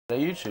Hey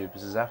YouTube,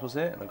 this is Apples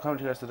here, and I'm coming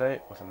to you guys today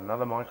with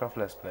another Minecraft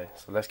Let's Play.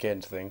 So let's get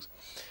into things.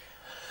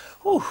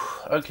 Whew.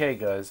 Okay,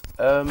 guys.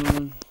 A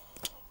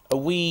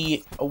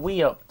wee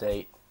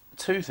update.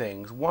 Two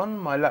things. One,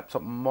 my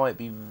laptop might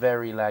be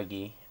very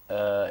laggy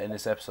in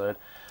this episode.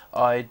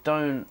 I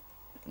don't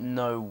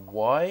know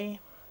why,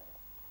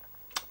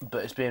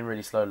 but it's been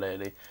really slow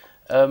lately.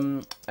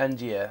 And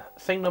yeah,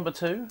 thing number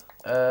two.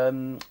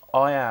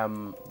 I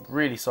am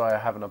really sorry I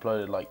haven't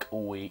uploaded like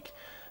all week.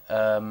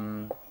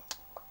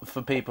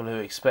 For people who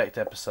expect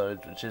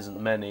episodes, which isn't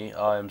many,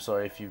 I am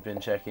sorry if you've been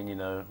checking,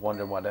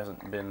 wondering why there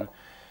hasn't been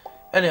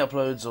any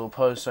uploads or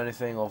posts or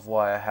anything, of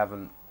why I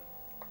haven't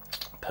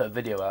put a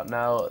video out.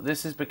 Now,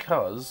 this is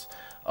because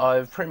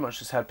I've pretty much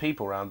just had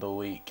people around all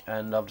week,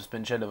 and I've just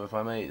been chilling with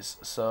my mates,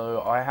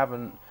 so I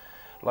haven't,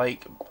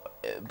 like,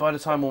 by the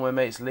time all my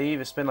mates leave,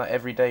 it's been like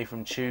every day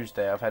from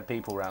Tuesday I've had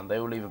people around. They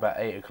all leave about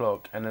 8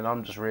 o'clock, and then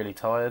I'm just really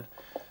tired,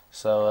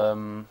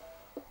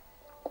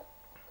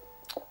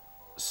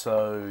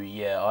 So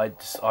yeah,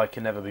 I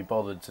can never be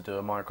bothered to do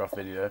a Minecraft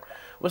video.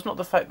 Well, it's not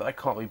the fact that I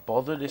can't be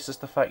bothered, it's just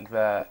the fact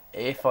that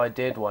if I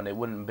did one, it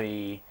wouldn't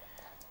be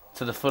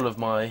to the full of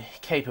my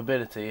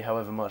capability,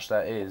 however much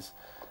that is.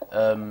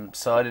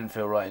 So I didn't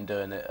feel right in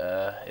doing it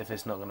if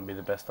it's not going to be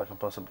the best I can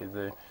possibly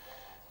do,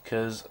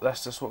 because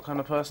that's just what kind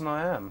of person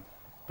I am.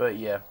 But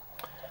yeah,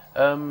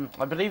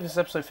 I believe this is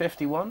episode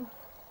 51.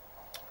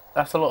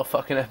 That's a lot of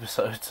fucking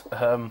episodes.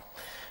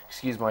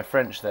 Excuse my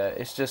French there.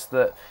 It's just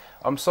that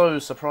I'm so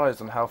surprised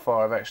on how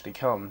far I've actually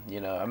come,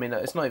 I mean,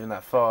 it's not even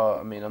that far.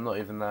 I mean, I'm not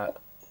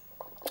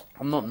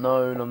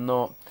known, I'm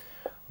not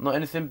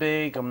anything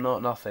big, I'm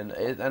not nothing.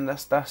 And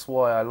that's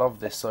why I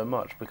love this so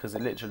much, because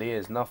it literally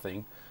is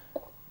nothing,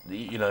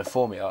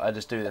 for me. I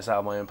just do this out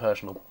of my own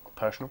personal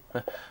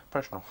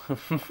personal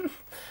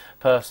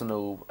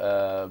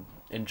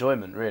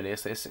enjoyment, really.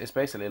 It's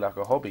basically like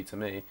a hobby to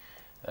me.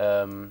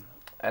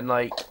 And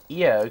like,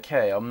 yeah,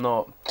 okay, I'm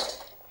not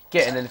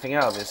getting anything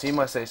out of it, so you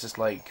might say it's just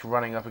like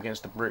running up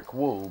against a brick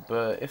wall,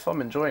 but if I'm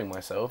enjoying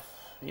myself,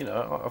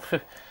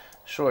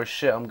 sure as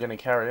shit I'm going to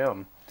carry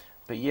on.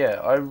 But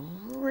yeah, I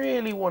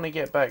really want to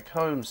get back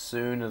home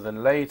sooner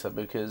than later,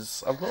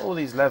 because I've got all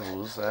these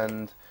levels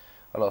and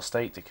a lot of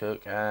steak to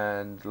cook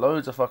and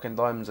loads of fucking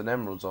diamonds and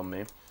emeralds on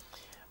me.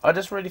 I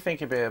just really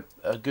think it'd be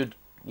a good,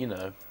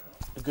 a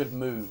good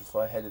move if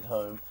I headed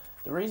home.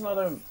 The reason I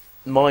don't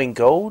mine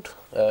gold,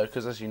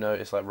 because as you know,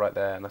 it's like right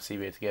there and I see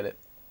where to get it.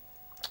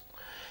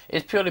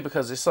 It's purely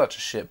because it's such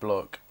a shit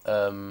block.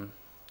 Oh,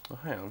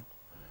 hang on.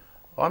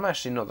 I'm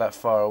actually not that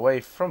far away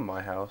from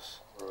my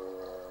house,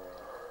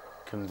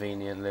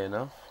 conveniently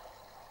enough.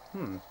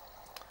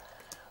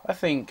 I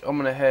think I'm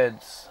gonna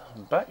head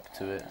back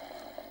to it.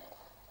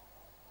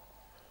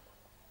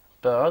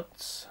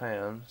 But, hang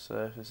on,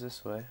 so if it's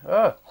this way.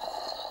 Oh!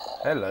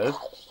 Hello.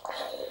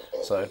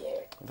 So, in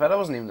fact, that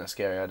wasn't even that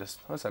scary, I just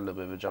had a little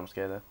bit of a jump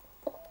scare there.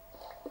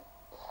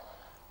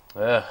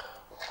 Ugh.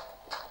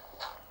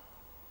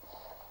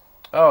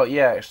 Oh,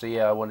 yeah, actually,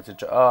 yeah, I wanted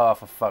to... Oh,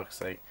 for fuck's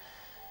sake.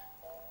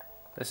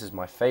 This is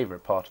my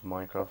favourite part of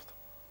Minecraft.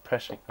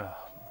 Pressing... Oh.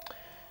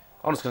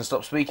 I'm just going to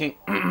stop speaking.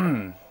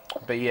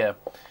 But yeah,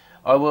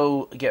 I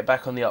will get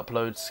back on the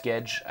upload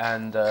schedule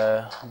and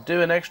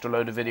do an extra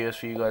load of videos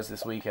for you guys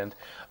this weekend.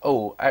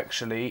 Oh,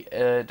 actually,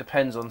 it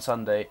depends on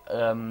Sunday,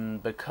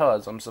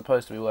 because I'm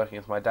supposed to be working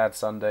with my dad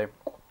Sunday.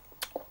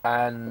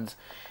 And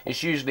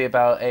it's usually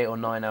about 8 or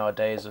 9 hour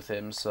days with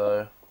him,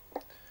 so...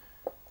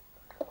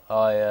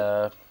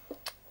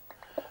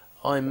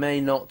 I may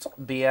not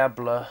be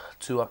able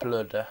to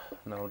upload.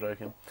 No, I'm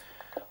joking.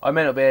 I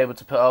may not be able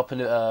to put up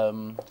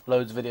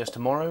loads of videos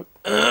tomorrow.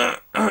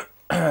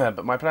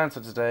 But my plan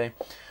for today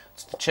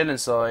is to chill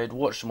inside,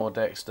 watch some more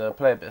Dexter,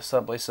 play a bit of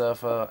Subway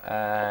Surfer,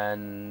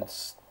 and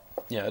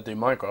do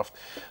Minecraft.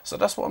 So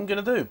that's what I'm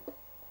gonna do,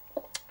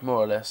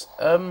 more or less.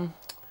 So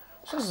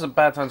this is a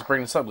bad time to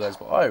bring this up, guys,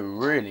 but I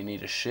really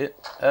need a shit.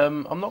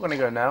 I'm not gonna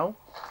go now,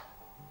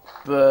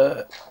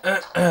 but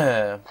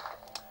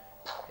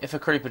if a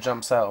creeper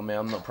jumps out on me,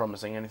 I'm not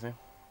promising anything.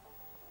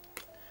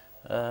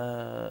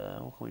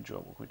 What can we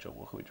drop? We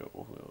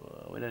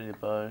don't need a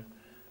bow.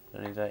 We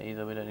don't need that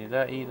either. We don't need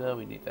that either.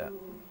 We need that.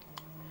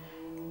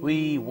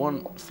 We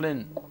want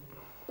flint.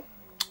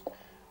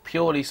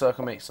 Purely so I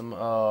can make some...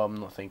 Oh, I'm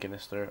not thinking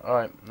this through.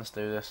 Alright, let's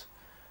do this.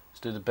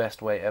 Let's do the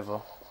best way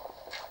ever.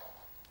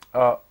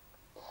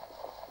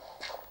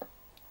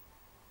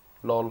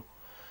 Lol.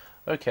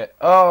 Okay.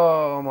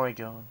 Oh my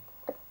god.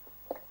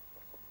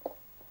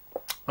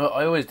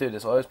 I always do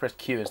this. I always press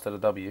Q instead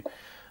of W,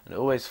 and it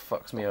always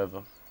fucks me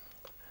over.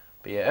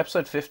 But yeah,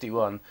 episode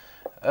 51.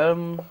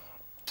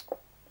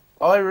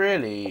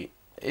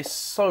 It's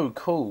so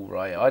cool,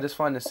 right? I just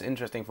find this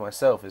interesting for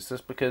myself. It's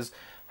just because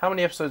how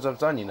many episodes I've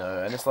done,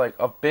 and it's like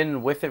I've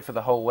been with it for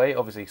the whole way,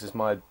 obviously because it's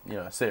my,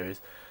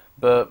 series.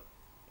 But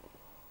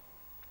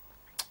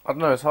I don't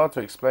know. It's hard to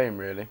explain,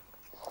 really.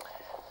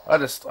 I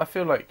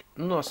feel like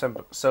I'm not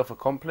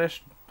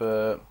self-accomplished,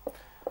 but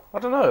I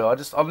don't know.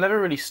 I've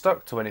never really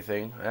stuck to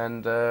anything,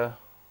 and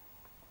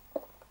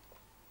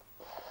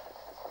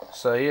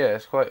so yeah,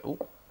 it's quite. Ooh.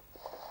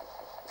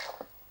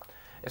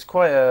 It's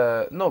quite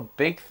a not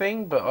big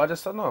thing, but I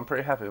just don't know. I'm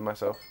pretty happy with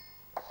myself.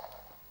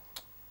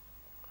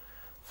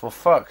 For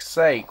fuck's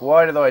sake,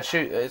 why did I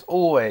choose? It's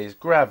always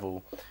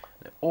gravel.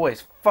 It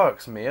always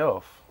fucks me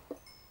off.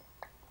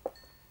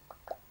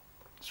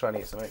 Just trying to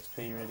get some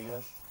XP, really,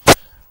 guys.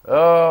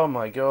 Oh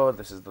my god,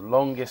 this is the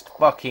longest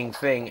fucking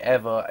thing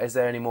ever. Is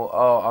there any more?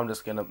 Oh, I'm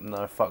just gonna...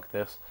 No, fuck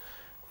this.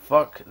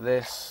 Fuck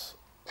this.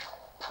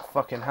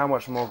 Fucking how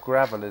much more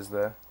gravel is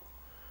there?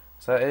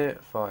 Is that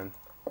it? Fine.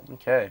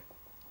 Okay.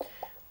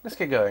 Let's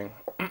get going.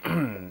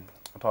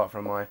 Apart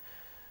from my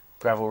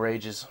gravel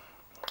rages,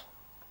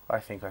 I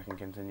think I can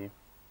continue.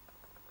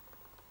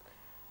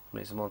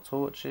 Make some more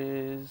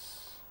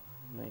torches.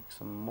 Make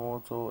some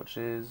more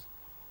torches.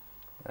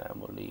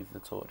 And we'll leave the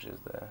torches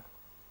there.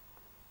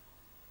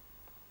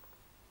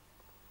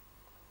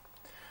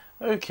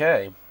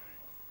 Okay.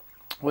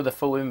 With a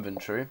full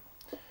inventory,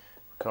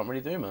 can't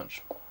really do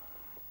much.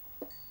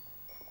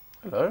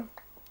 Hello.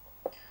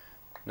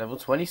 Level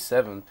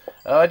 27.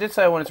 I did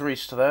say I wanted to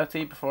reach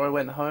 30 before I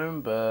went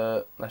home,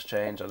 but that's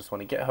changed. I just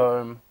want to get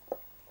home,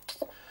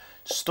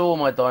 store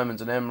my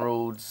diamonds and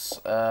emeralds,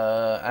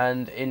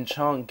 and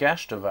enchant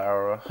Gash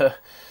Devourer.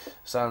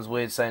 Sounds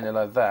weird saying it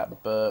like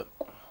that, but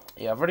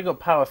yeah, I've already got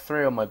power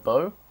 3 on my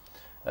bow,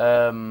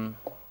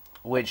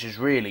 which is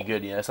really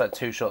good. You know, it's like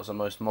 2 shots on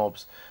most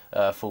mobs,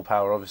 full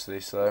power obviously.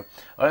 So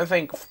I don't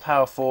think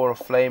power 4 or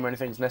flame or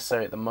anything is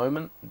necessary at the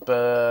moment,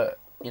 but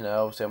you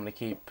know, obviously I'm going to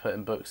keep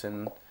putting books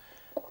in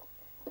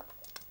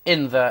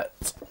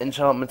that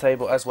enchantment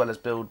table as well as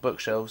build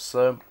bookshelves.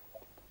 So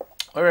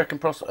I reckon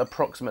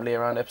approximately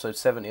around episode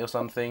 70 or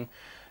something,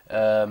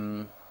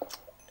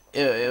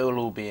 it'll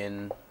all be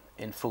in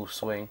full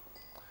swing.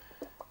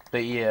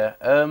 But yeah,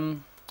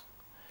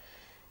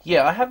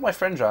 yeah, I had my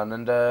friends round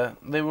and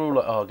they were all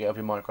like, "Oh, get up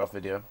your Minecraft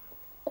video."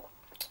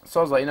 So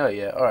I was like, you know,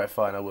 yeah, all right,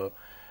 fine, I will.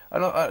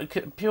 And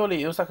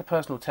purely, it was like a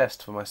personal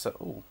test for myself.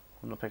 Oh,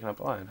 I'm not picking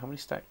up iron. How many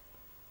stack?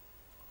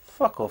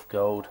 Fuck off,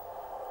 gold.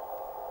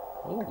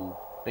 Ooh,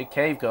 big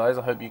cave, guys.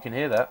 I hope you can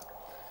hear that.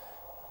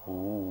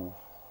 Ooh.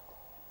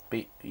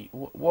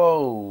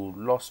 Whoa,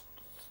 lost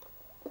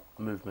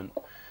movement.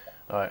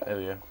 Alright, there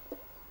we go.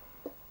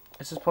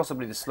 This is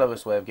possibly the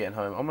slowest way of getting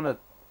home. I'm going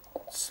to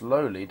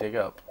slowly dig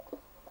up.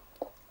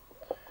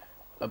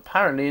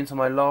 Apparently into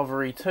my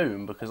lava-y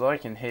tomb, because I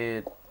can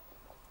hear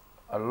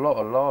a lot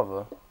of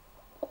lava.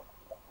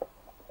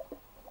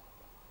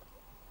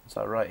 It's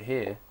like right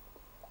here.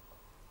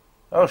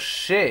 Oh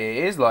shit, it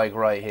is like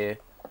right here.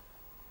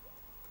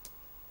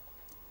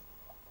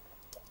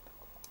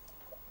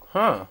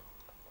 Huh.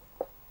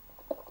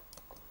 Well,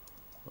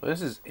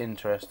 this is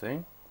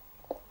interesting.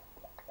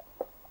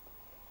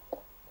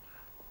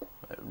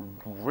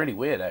 Really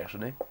weird,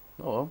 actually.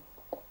 Oh well.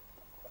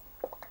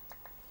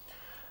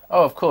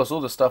 Oh, of course,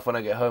 all the stuff when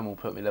I get home will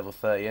put me level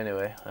 30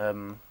 anyway.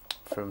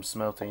 From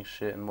smelting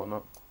shit and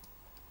whatnot.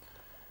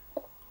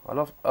 I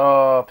love...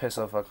 Oh, piss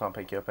off, I can't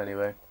pick you up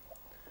anyway.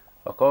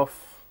 Fuck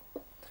off.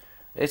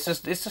 It's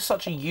just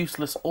such a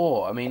useless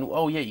ore. I mean,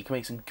 oh yeah, you can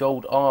make some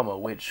gold armor,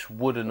 which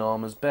wooden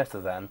armor's better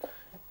than.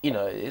 You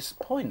know, it's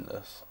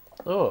pointless.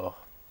 Ugh.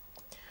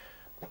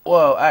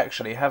 Well,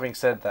 actually, having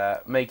said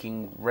that,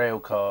 making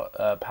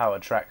railcar power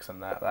tracks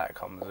and that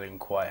comes in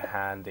quite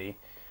handy.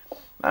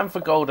 And for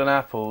golden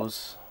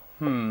apples,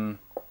 I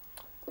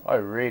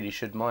really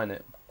should mine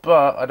it.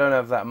 But I don't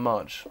have that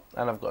much,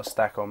 and I've got a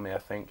stack on me, I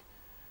think.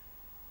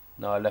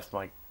 No, I left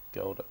my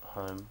gold at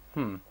home.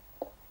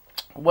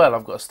 Well,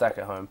 I've got a stack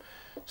at home,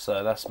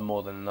 so that's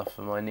more than enough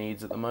for my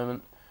needs at the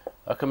moment.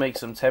 I can make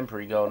some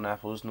temporary golden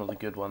apples, not the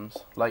good ones.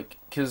 Like,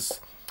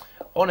 because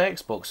on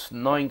Xbox,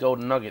 9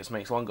 golden nuggets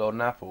makes 1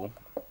 golden apple.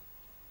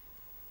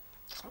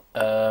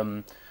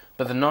 But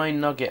the 9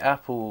 nugget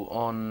apple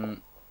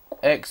on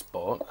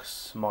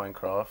Xbox,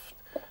 Minecraft,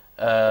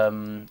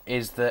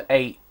 is the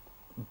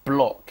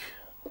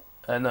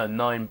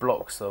 9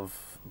 blocks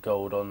of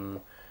gold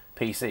on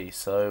PC.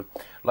 So,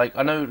 like,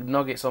 I know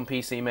nuggets on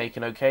PC make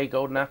an okay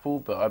golden apple,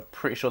 but I'm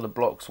pretty sure the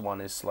blocks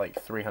one is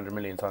like 300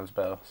 million times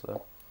better.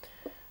 So,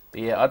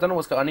 but yeah, I don't know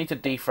what's going on. I need to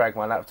defrag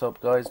my laptop,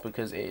 guys,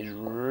 because it is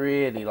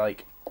really,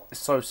 like, it's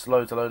so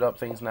slow to load up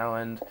things now,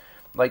 and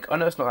like, I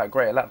know it's not that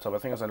great a laptop. I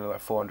think it's only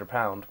like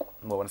 £400.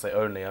 Well, when I say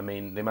only, I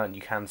mean the amount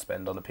you can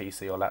spend on a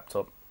PC or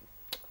laptop.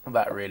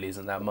 That really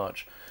isn't that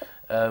much.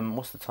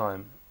 What's the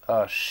time?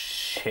 Oh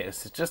shit,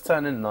 it's just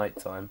turning night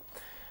time.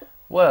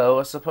 Well,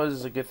 I suppose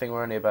it's a good thing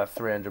we're only about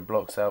 300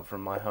 blocks out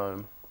from my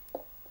home.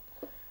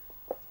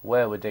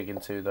 Where we're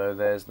digging to, though,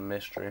 there's the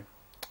mystery.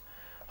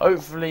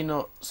 Hopefully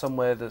not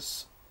somewhere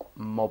that's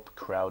mob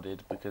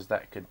crowded, because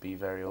that could be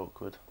very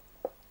awkward.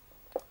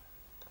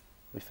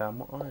 We found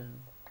more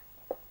iron.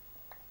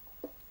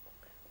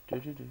 Do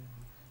do do.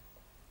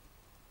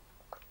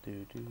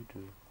 Do do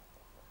do.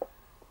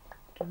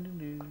 Do do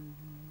do.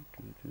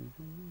 Do do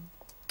do.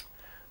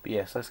 But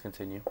yes, let's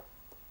continue.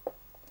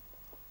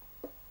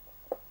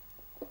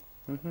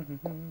 But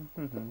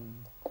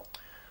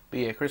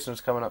yeah,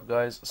 Christmas coming up,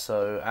 guys.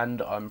 So,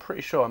 and I'm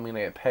pretty sure I'm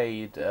gonna get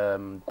paid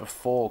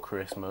before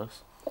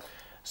Christmas.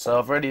 So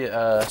I've already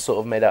sort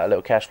of made out a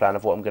little cash plan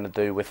of what I'm going to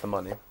do with the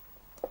money.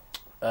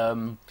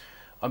 I'm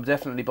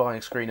definitely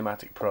buying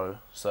Screen-O-Matic Pro,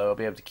 so I'll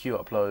be able to queue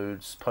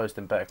uploads, post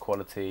in better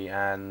quality,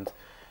 and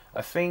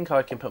I think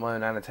I can put my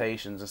own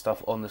annotations and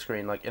stuff on the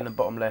screen. Like in the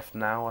bottom left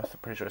now, I'm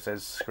pretty sure it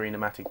says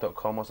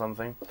screenomatic.com or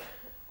something.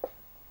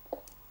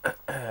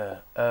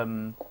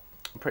 I'm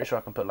pretty sure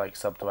I can put like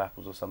sub to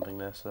apples or something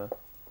there, so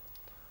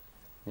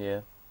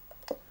yeah,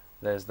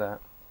 there's that.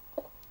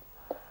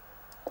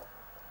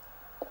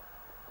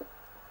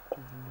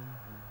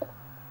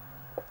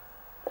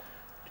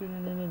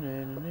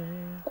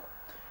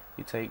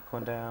 You take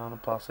one down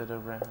and pass it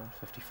around.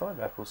 55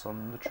 apples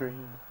on the tree.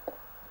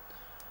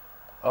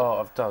 Oh,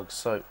 I've dug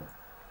so.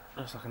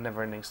 Looks like a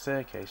never-ending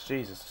staircase.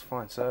 Jesus, it's a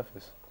fine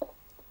surface.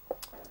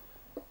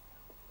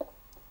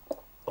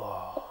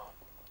 Oh,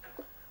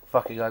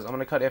 fuck it, guys. I'm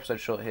gonna cut the episode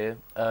short here.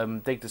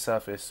 Dig the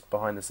surface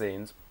behind the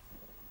scenes,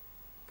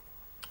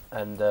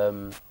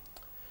 and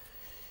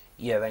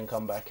yeah, then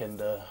come back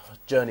and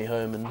journey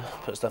home and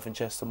put stuff in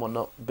chests and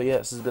whatnot. But yeah,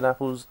 this has been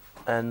Apples,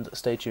 and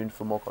stay tuned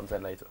for more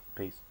content later.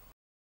 Peace.